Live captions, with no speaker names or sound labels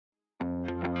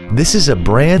This is a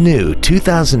brand new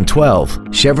 2012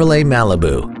 Chevrolet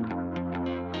Malibu.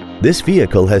 This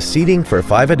vehicle has seating for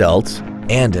 5 adults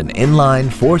and an inline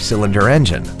 4-cylinder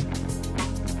engine.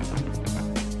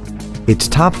 Its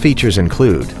top features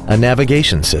include a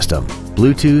navigation system,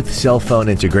 Bluetooth cell phone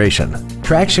integration,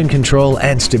 traction control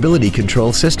and stability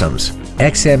control systems,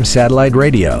 XM satellite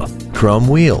radio, chrome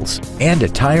wheels, and a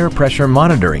tire pressure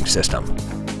monitoring system.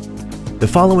 The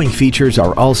following features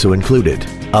are also included: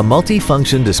 a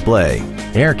multi-function display,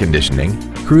 air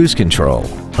conditioning, cruise control,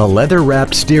 a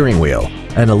leather-wrapped steering wheel,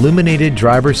 an illuminated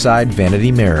driver's side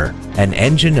vanity mirror, an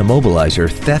engine immobilizer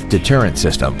theft deterrent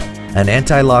system, an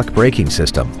anti-lock braking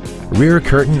system, rear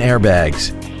curtain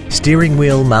airbags, steering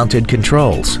wheel mounted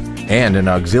controls, and an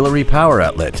auxiliary power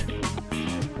outlet.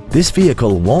 This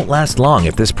vehicle won't last long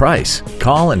at this price.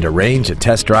 Call and arrange a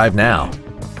test drive now.